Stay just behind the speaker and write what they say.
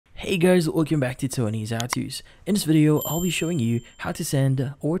Hey guys, welcome back to Tony's How To's. In this video, I'll be showing you how to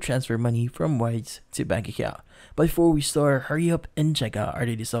send or transfer money from Wise to bank account. But before we start, hurry up and check out our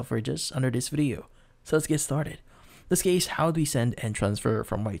daily software just under this video. So let's get started. In this case, how do we send and transfer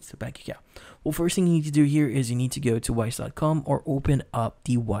from Wise to bank account? Well, first thing you need to do here is you need to go to wise.com or open up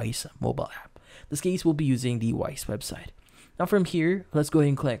the Wise mobile app. In this case, we'll be using the Wise website. Now from here, let's go ahead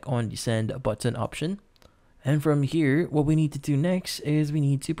and click on the send button option. And from here, what we need to do next is we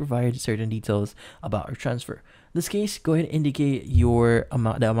need to provide certain details about our transfer. In this case, go ahead and indicate your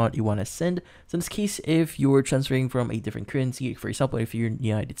amount, the amount you want to send. So in this case, if you're transferring from a different currency, for example, if you're in the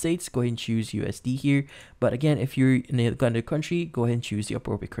United States, go ahead and choose USD here. But again, if you're in another country, go ahead and choose the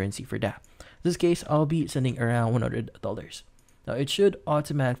appropriate currency for that. In this case, I'll be sending around $100. Now it should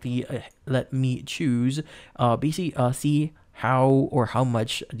automatically let me choose, see how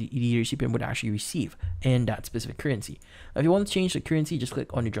much the recipient would actually receive in that specific currency. Now, if you want to change the currency, just click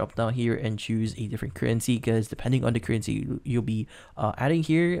on the drop down here and choose a different currency, because depending on the currency you'll be adding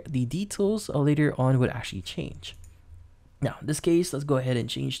here, the details later on would actually change. Now in this case, let's go ahead and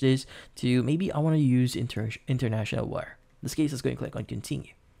change this to maybe I want to use international wire. In this case, let's go and click on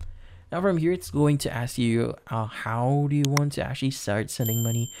continue. Now from here, it's going to ask you how do you want to actually start sending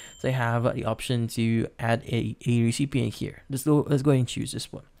money. So I have the option to add a recipient here. Let's go ahead and choose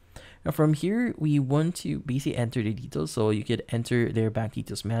this one. Now from here, we want to basically enter the details. So you could enter their bank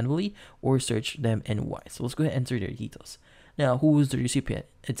details manually or search them in Wise. So let's go ahead and enter their details. Now, who is the recipient?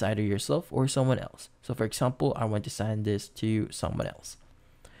 It's either yourself or someone else. So for example, I want to send this to someone else.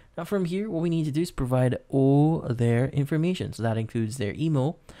 Now from here, what we need to do is provide all their information. So that includes their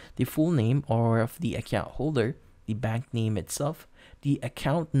email, the full name or of the account holder, the bank name itself, the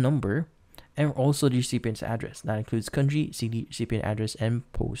account number, and also the recipient's address. That includes country, city, recipient address, and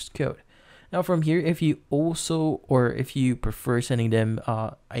postcode. Now from here, if you prefer sending them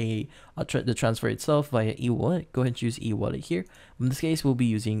the transfer itself via e-wallet, go ahead and choose e-wallet here. In this case, we'll be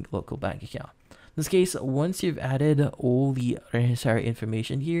using local bank account. In this case, once you've added all the necessary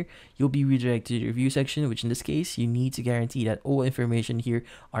information here, you'll be redirected to the review section, which in this case, you need to guarantee that all information here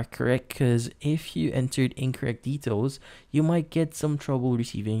are correct, because if you entered incorrect details, you might get some trouble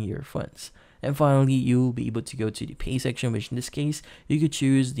receiving your funds. And finally, you'll be able to go to the pay section, which in this case, you could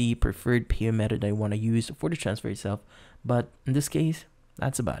choose the preferred payment method that you want to use for the transfer itself. But in this case,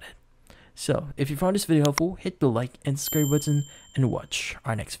 that's about it. So if you found this video helpful, hit the like and subscribe button and watch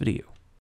our next video.